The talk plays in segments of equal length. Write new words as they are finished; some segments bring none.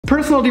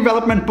Personal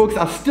development books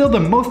are still the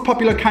most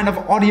popular kind of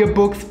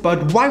audiobooks,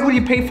 but why would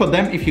you pay for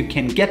them if you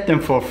can get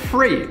them for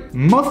free?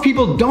 Most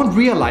people don't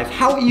realize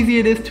how easy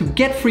it is to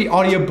get free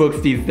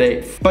audiobooks these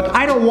days. But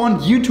I don't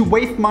want you to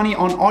waste money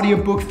on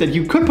audiobooks that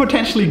you could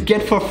potentially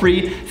get for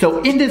free,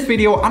 so in this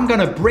video I'm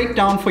gonna break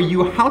down for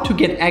you how to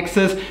get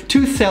access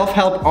to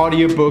self-help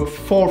audiobooks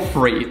for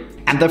free.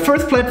 And the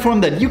first platform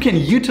that you can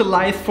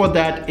utilize for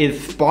that is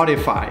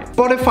Spotify.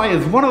 Spotify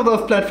is one of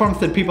those platforms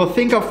that people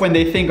think of when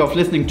they think of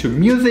listening to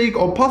music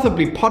or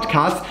possibly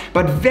podcasts,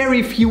 but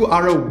very few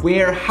are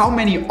aware how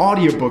many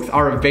audiobooks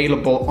are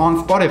available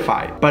on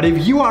Spotify. But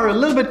if you are a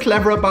little bit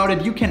clever about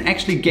it, you can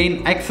actually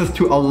gain access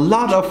to a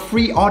lot of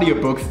free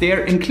audiobooks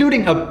there,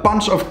 including a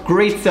bunch of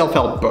great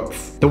self-help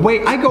books. The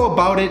way I go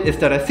about it is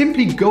that I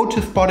simply go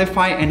to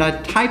Spotify and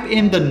I type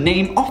in the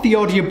name of the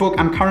audiobook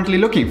I'm currently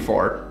looking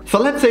for. So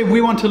let's say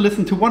we want to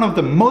listen to one of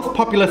the most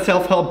popular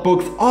self-help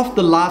books of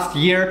the last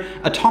year,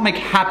 Atomic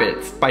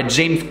Habits by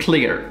James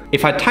Clear.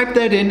 If I type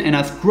that in and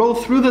I scroll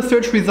through the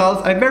search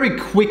results, I very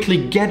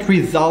quickly get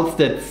results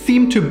that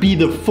seem to be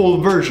the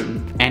full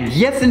version. And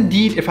yes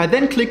indeed, if I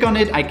then click on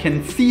it, I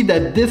can see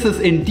that this is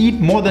indeed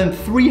more than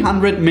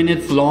 300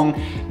 minutes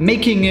long,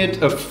 making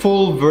it a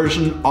full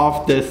version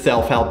of the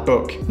self-help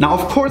book. Now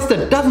of course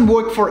that doesn't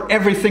work for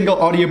every single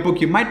audiobook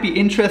you might be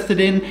interested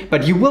in,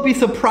 but you will be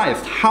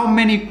surprised how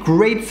many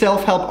great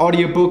self-help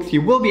audiobooks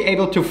you will be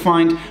able to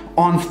find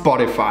on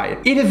Spotify.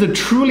 It is a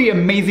truly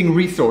amazing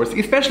resource,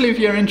 especially if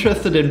you're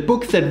interested in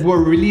books that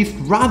were released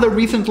rather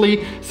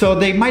recently, so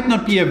they might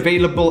not be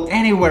available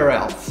anywhere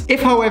else.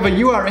 If however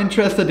you are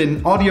interested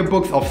in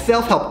audiobooks of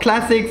self-help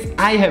classics,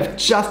 I have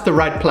just the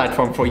right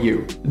platform for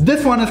you.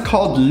 This one is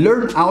called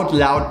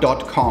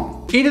learnoutloud.com.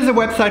 It is a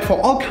website for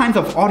all kinds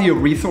of audio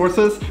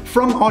resources,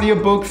 from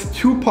audiobooks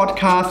to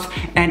podcasts,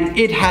 and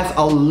it has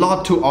a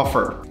lot to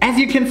offer. As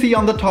you can see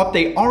on the top,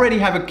 they already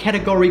have a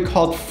category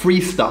called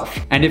free stuff.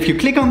 And if you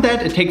click on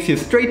that, it takes you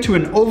straight to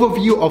an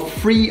overview of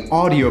free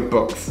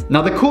audiobooks.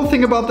 Now the cool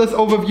thing about this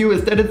overview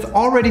is that it's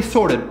already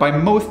sorted by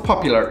most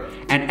popular.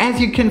 And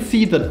as you can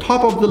see, the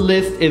top of the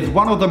list is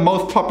one of the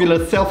most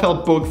popular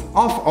self-help books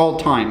of all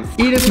time.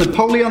 It is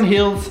Napoleon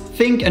Hill's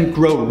Think and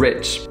Grow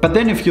Rich. But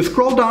then if you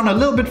scroll down a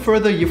little bit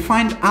further, you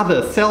find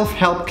other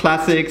self-help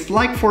classics,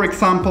 like for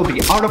example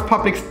The Art of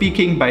Public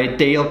Speaking by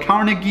Dale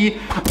Carnegie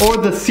or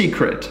The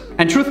Secret.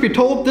 And truth be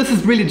told, this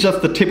is really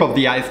just the tip of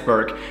the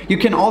iceberg. You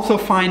can also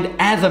find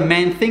As a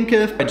Man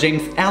Thinketh by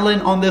James Allen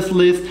on this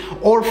list,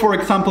 or for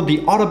example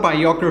the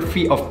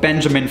autobiography of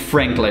Benjamin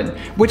Franklin,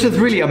 which is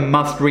really a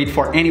must-read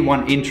for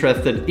anyone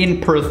interested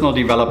in personal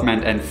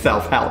development and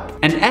self-help.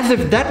 And as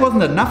if that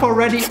wasn't enough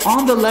already,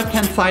 on the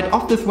left-hand side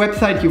of this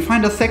website you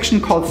find a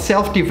section called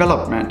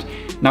Self-Development.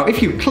 Now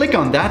if you click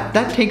on that,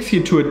 that takes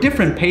you to a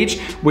different page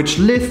which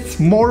lists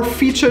more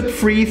featured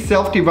free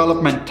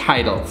self-development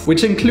titles,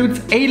 which includes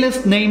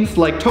A-list names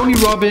like Tony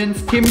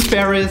Robbins, Tim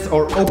Ferriss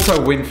or Oprah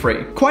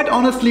Winfrey. Quite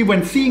honestly,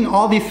 when seeing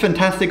all these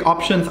fantastic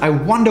options, I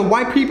wonder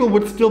why people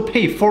would still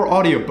pay for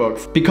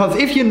audiobooks. Because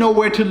if you know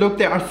where to look,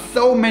 there are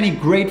so many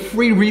great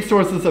free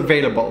resources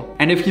available.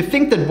 And if you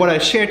think that what I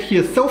shared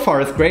here so far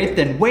is great,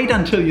 then wait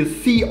until you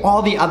see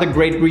all the other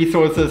great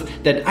resources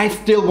that I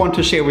still want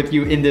to share with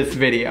you in this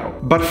video.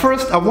 But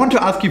first, I want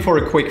to ask you for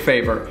a quick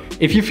favor.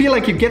 If you feel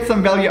like you get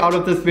some value out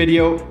of this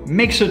video,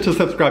 make sure to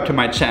subscribe to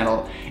my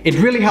channel. It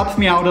really helps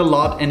me out a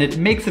lot and it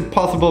makes it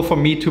possible for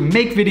me to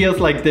make videos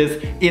like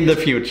this in the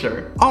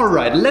future.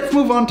 Alright, let's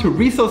move on to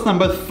resource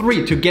number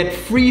 3 to get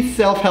free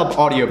self-help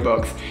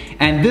audiobooks.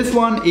 And this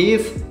one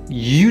is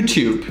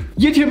YouTube.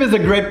 YouTube is a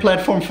great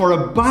platform for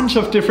a bunch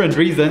of different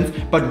reasons,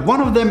 but one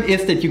of them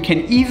is that you can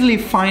easily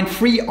find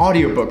free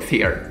audiobooks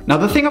here. Now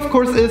the thing of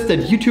course is that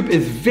YouTube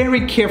is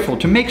very careful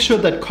to make sure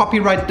that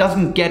copyright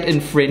doesn't get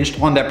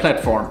infringed on their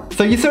platform.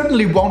 So you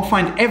certainly won't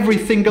find every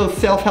single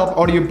self-help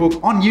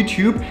audiobook on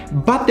YouTube,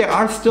 but there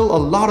are still a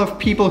lot of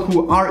people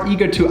who are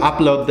eager to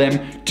upload them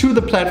to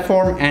the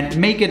platform and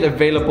make it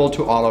available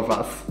to all of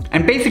us.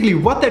 And basically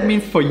what that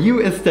means for you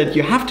is that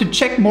you have to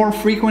check more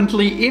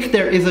frequently if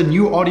there is a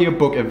new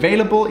audiobook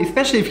available,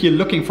 especially if you're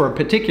looking for a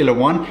particular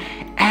one,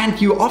 and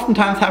you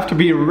oftentimes have to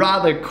be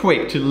rather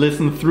quick to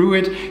listen through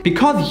it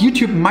because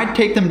YouTube might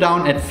take them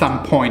down at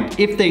some point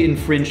if they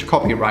infringe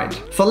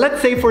copyright. So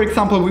let's say for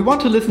example we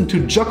want to listen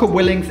to Jocko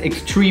Willink's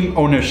Extreme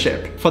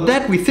Ownership. For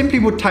that we simply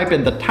would type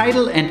in the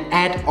title and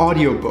add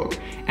audiobook.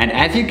 And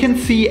as you can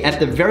see at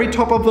the very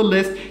top of the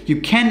list,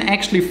 you can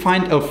actually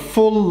find a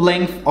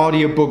full-length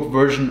audiobook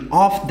version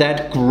of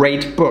that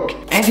great book.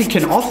 As you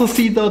can also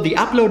see though, the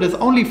upload is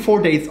only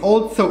 4 days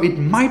old, so it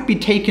might be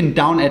taken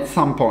down at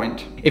some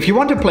point. If you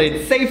want to play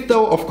it safe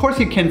though, of course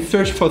you can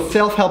search for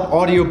self-help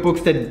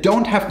audiobooks that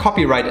don't have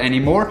copyright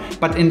anymore,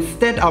 but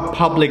instead are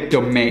public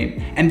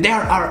domain. And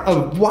there are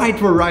a wide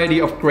variety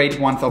of great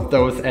ones of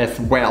those as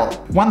well.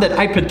 One that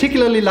I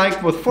particularly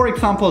liked was, for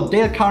example,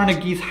 Dale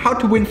Carnegie's How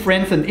to Win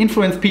Friends and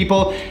Influence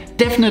People.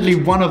 Definitely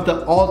one of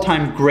the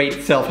all-time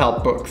great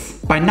self-help books.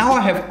 By now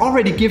I have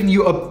already given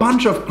you a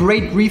bunch of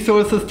great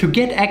resources to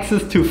get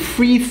access to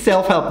free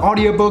self-help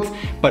audiobooks,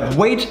 but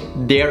wait,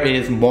 there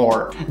is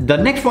more. The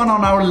next one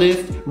on our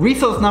list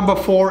resource number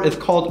 4 is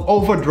called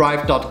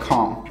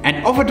overdrive.com.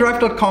 And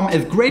overdrive.com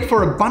is great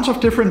for a bunch of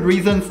different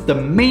reasons, the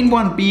main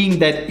one being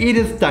that it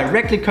is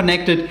directly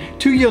connected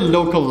to your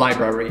local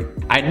library.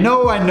 I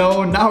know,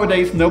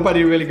 nowadays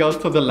nobody really goes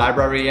to the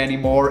library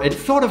anymore.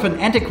 It's sort of an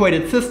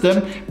antiquated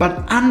system,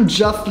 but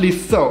unjustly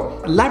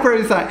so.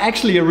 Libraries are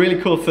actually a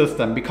really cool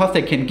system because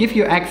they can give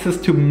you access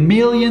to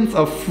millions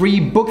of free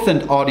books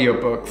and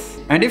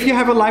audiobooks. And if you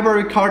have a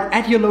library card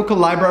at your local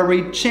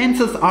library,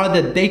 chances are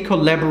that they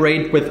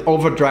collaborate with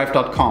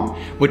overdrive.com,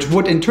 which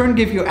would in turn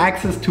give you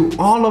access to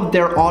all of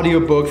their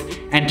audiobooks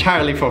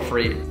entirely for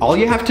free. All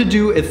you have to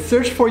do is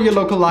search for your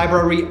local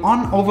library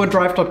on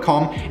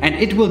overdrive.com and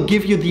it will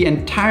give you the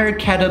entire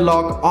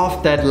catalog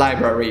of that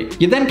library.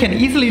 You then can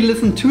easily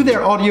listen to their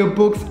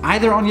audiobooks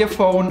either on your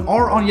phone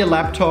or on your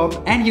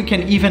laptop, and you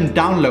can even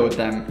download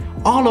them.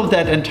 All of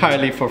that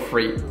entirely for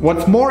free.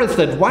 What's more is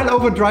that while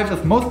Overdrive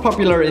is most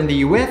popular in the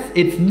US,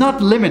 it's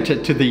not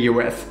limited to the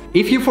US.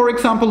 If you, for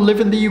example,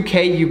 live in the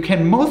UK, you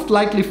can most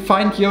likely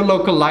find your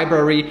local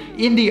library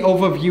in the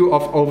overview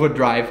of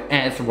Overdrive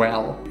as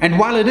well. And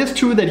while it is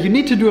true that you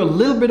need to do a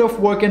little bit of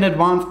work in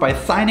advance by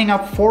signing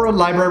up for a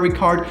library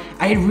card,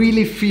 I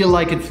really feel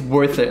like it's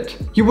worth it.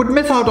 You would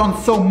miss out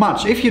on so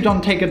much if you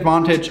don't take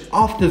advantage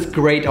of this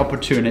great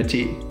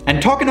opportunity.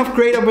 And talking of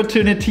great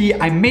opportunity,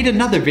 I made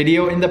another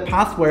video in the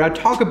past where I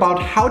talk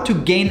about how to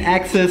gain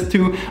access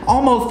to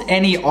almost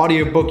any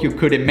audiobook you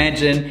could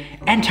imagine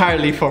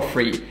entirely for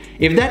free.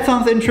 If that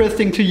sounds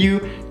interesting to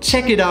you,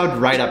 check it out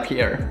right up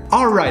here.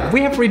 Alright,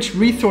 we have reached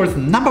resource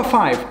number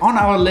 5 on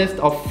our list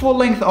of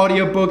full-length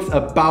audiobooks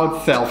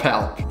about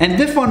self-help. And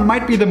this one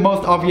might be the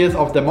most obvious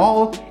of them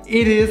all.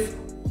 It is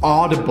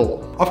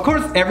Audible. Of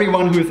course,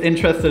 everyone who is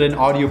interested in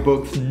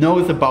audiobooks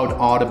knows about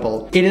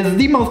Audible. It is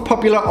the most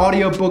popular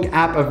audiobook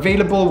app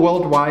available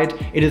worldwide.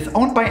 It is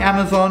owned by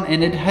Amazon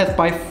and it has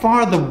by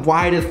far the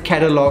widest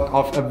catalog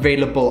of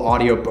available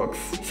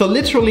audiobooks. So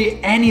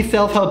literally any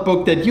self-help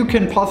book that you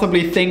can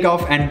possibly think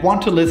of and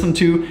want to listen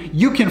to,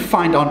 you can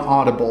find on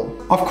Audible.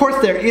 Of course,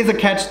 there is a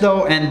catch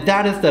though, and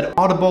that is that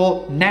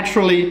Audible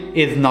naturally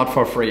is not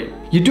for free.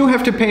 You do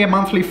have to pay a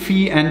monthly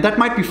fee, and that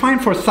might be fine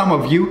for some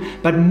of you,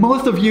 but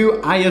most of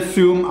you, I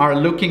assume, are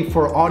looking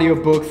for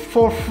audiobooks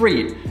for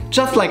free,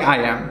 just like I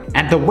am.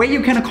 And the way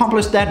you can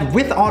accomplish that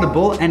with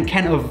Audible and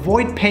can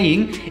avoid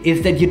paying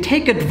is that you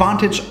take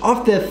advantage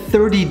of their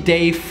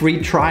 30-day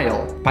free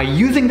trial. By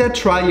using that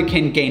trial, you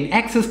can gain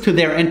access to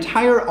their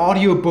entire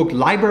audiobook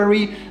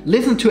library,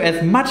 listen to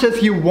as much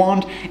as you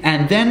want,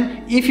 and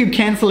then, if you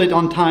cancel it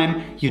on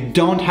time, you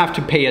don't have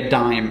to pay a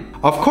dime.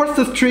 Of course,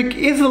 this trick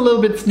is a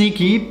little bit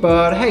sneaky,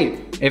 but hey,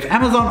 if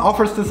Amazon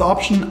offers this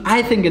option,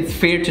 I think it's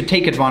fair to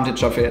take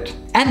advantage of it.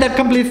 And that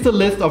completes the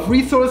list of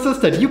resources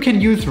that you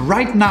can use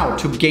right now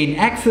to gain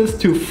access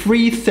to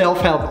free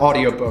self-help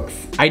audiobooks.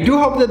 I do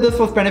hope that this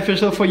was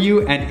beneficial for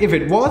you, and if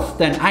it was,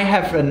 then I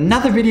have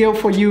another video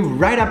for you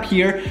right up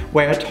here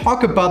where I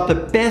talk about the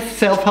best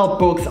self-help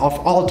books of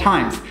all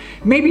times.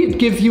 Maybe it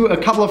gives you a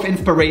couple of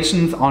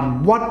inspirations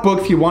on what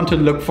books you want to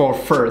look for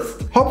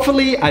first.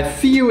 Hopefully, I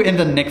see you in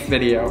the next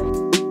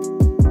video.